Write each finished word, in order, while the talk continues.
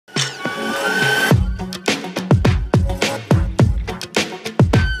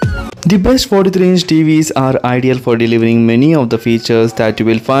The best 43-inch TVs are ideal for delivering many of the features that you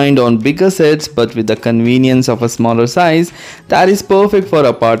will find on bigger sets, but with the convenience of a smaller size that is perfect for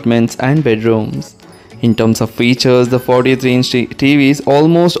apartments and bedrooms. In terms of features, the 43-inch TVs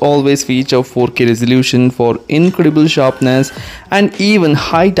almost always feature 4K resolution for incredible sharpness and even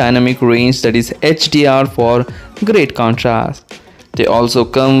high dynamic range, that is HDR, for great contrast. They also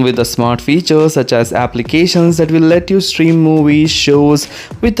come with a smart features such as applications that will let you stream movies, shows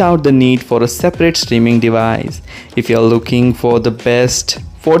without the need for a separate streaming device. If you are looking for the best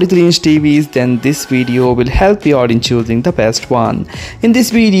 43-inch TVs, then this video will help you out in choosing the best one. In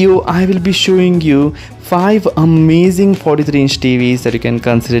this video, I will be showing you 5 amazing 43-inch TVs that you can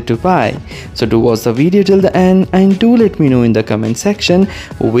consider to buy. So do watch the video till the end and do let me know in the comment section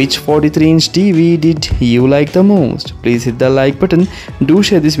which 43-inch TV did you like the most. Please hit the like button, do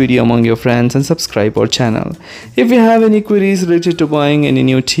share this video among your friends and subscribe our channel. If you have any queries related to buying any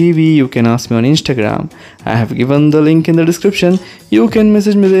new TV, you can ask me on Instagram. I have given the link in the description. You can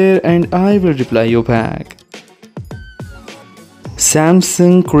message me there and I will reply you back.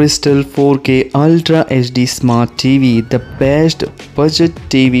 Samsung Crystal 4K Ultra HD Smart TV, the best budget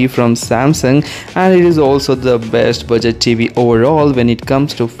TV from Samsung, and it is also the best budget TV overall when it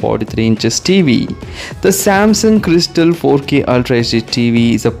comes to 43 inches TV. The Samsung Crystal 4K Ultra HD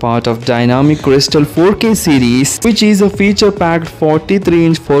TV is a part of dynamic Crystal 4K series, which is a feature-packed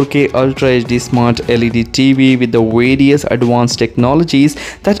 43-inch 4K Ultra HD Smart LED TV with the various advanced technologies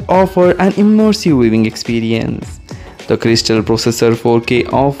that offer an immersive viewing experience. The Crystal Processor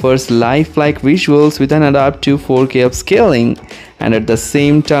 4K offers lifelike visuals with an adaptive 4K upscaling, and at the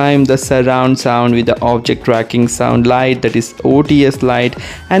same time the surround sound with the object tracking sound light, that is OTS light,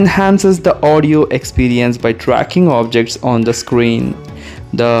 enhances the audio experience by tracking objects on the screen.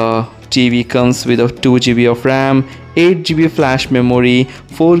 The TV comes with a 2GB of RAM, 8GB flash memory,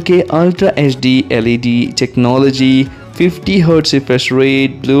 4K Ultra HD LED technology, 50Hz refresh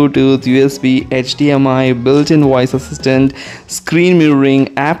rate, Bluetooth, USB, HDMI, built-in voice assistant, screen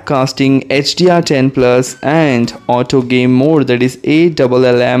mirroring, app casting, HDR10+, and auto game mode, that is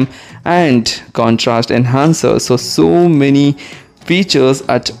ALLM, and contrast enhancer. So many features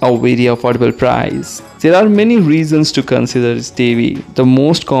at a very affordable price. There are many reasons to consider this TV. The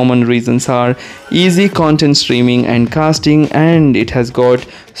most common reasons are easy content streaming and casting, and it has got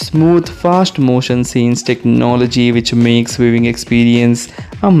smooth fast motion scenes technology which makes viewing experience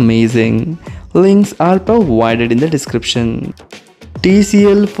amazing. Links are provided in the description.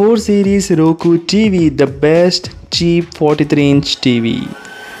 TCL 4 Series Roku TV, the best cheap 43-inch TV.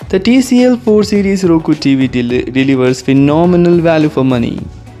 The TCL 4 Series Roku TV delivers phenomenal value for money.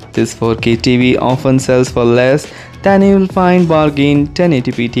 This 4K TV often sells for less than you will find bargain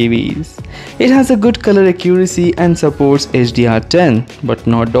 1080p TVs. It has a good color accuracy and supports HDR10 but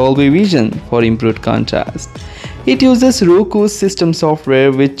not Dolby Vision for improved contrast. It uses Roku's system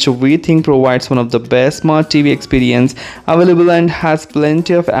software, which we think provides one of the best smart TV experience available and has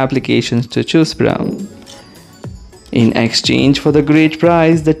plenty of applications to choose from. In exchange for the great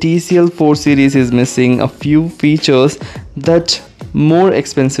price, the TCL 4 Series is missing a few features that more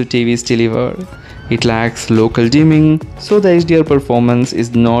expensive TVs deliver. It lacks local dimming, so the HDR performance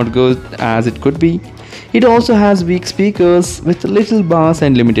is not good as it could be. It also has weak speakers with little bass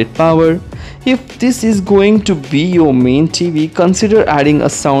and limited power. If this is going to be your main TV, consider adding a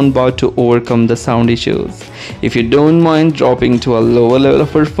soundbar to overcome the sound issues. If you don't mind dropping to a lower level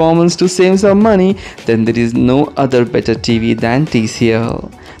of performance to save some money, then there is no other better TV than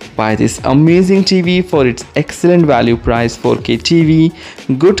TCL. Buy this amazing TV for its excellent value price, 4K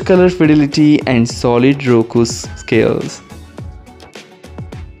TV, good color fidelity, and solid Roku skills.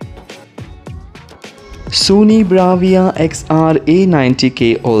 Sony Bravia XR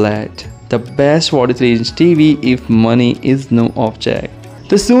A90K OLED, the best 43-inch TV if money is no object.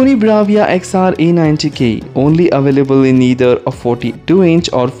 The Sony Bravia XR A90K, only available in either a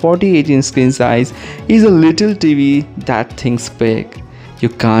 42-inch or 48-inch screen size, is a little TV that thinks big. You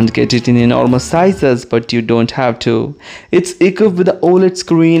can't get it in enormous sizes, but you don't have to. It's equipped with an OLED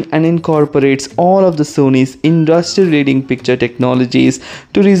screen and incorporates all of the Sony's industry-leading picture technologies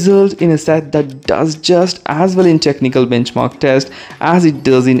to result in a set that does just as well in technical benchmark tests as it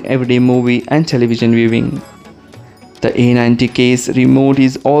does in everyday movie and television viewing. The A90K's remote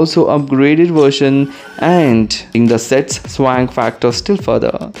is also upgraded version and taking the set's swank factor still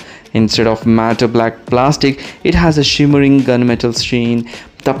further. Instead of matte black plastic, it has a shimmering gunmetal sheen.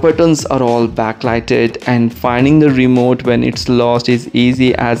 The buttons are all backlighted, and finding the remote when it's lost is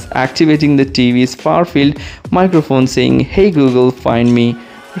easy as activating the TV's far-field microphone saying, "Hey Google, find me,"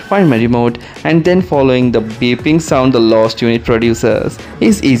 find my remote, and then following the beeping sound the lost unit produces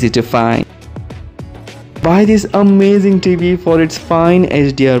is easy to find. Buy this amazing TV for its fine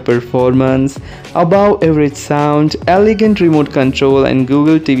HDR performance, above average sound, elegant remote control and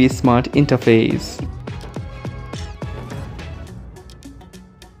Google TV Smart interface.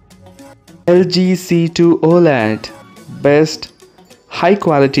 LG C2 OLED, best high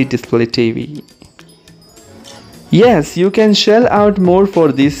quality display TV. Yes, you can shell out more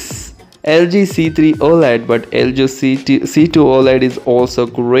for this LG C3 OLED, but LG C2 OLED is also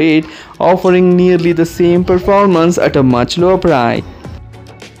great, offering nearly the same performance at a much lower price.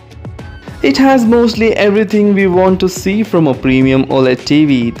 It has mostly everything we want to see from a premium OLED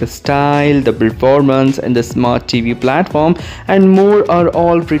TV. The style, the performance and the smart TV platform and more are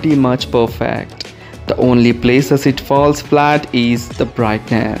all pretty much perfect. The only places it falls flat is the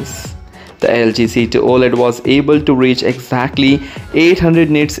brightness. The LG C2 OLED was able to reach exactly 800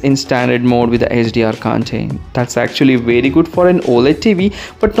 nits in standard mode with the HDR content. That's actually very good for an OLED TV,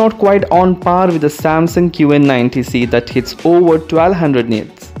 but not quite on par with the Samsung QN90C that hits over 1200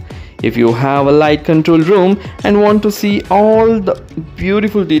 nits. If you have a light controlled room and want to see all the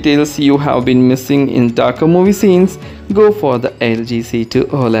beautiful details you have been missing in darker movie scenes, go for the LG C2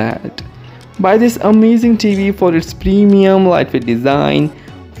 OLED. Buy this amazing TV for its premium lightweight design,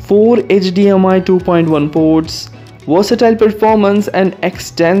 4 HDMI 2.1 ports, versatile performance and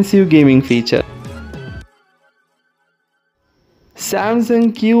extensive gaming features.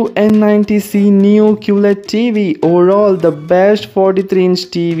 Samsung QN90C Neo QLED TV, overall the best 43-inch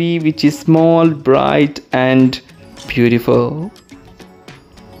TV which is small, bright and beautiful.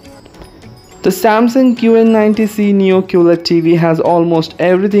 The Samsung QN90C Neo QLED TV has almost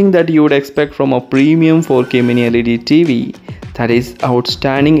everything that you would expect from a premium 4K mini LED TV. That is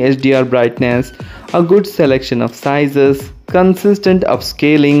outstanding HDR brightness, a good selection of sizes, consistent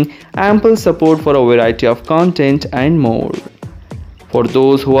upscaling, ample support for a variety of content and more. For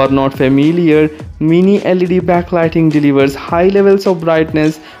those who are not familiar, mini LED backlighting delivers high levels of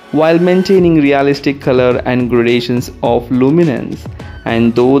brightness while maintaining realistic color and gradations of luminance.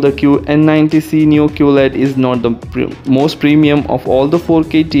 And though the QN90C Neo QLED is not the most premium of all the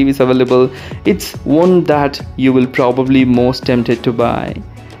 4K TVs available, it's one that you will probably most tempted to buy.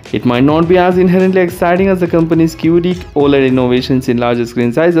 It might not be as inherently exciting as the company's QD OLED innovations in larger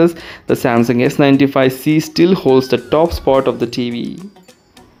screen sizes. The Samsung S95C still holds the top spot of the TV.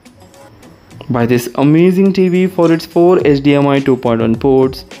 Buy this amazing TV for its 4 HDMI 2.1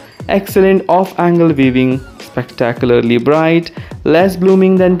 ports, excellent off-angle viewing, spectacularly bright, less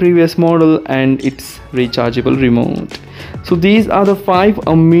blooming than previous model and its rechargeable remote. So these are the 5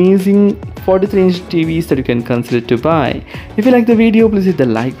 amazing 43-inch TVs that you can consider to buy. If you like the video, please hit the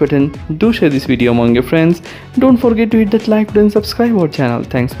like button. Do share this video among your friends. Don't forget to hit that like button and subscribe our channel.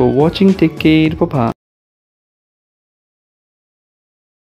 Thanks for watching. Take care. Bye bye.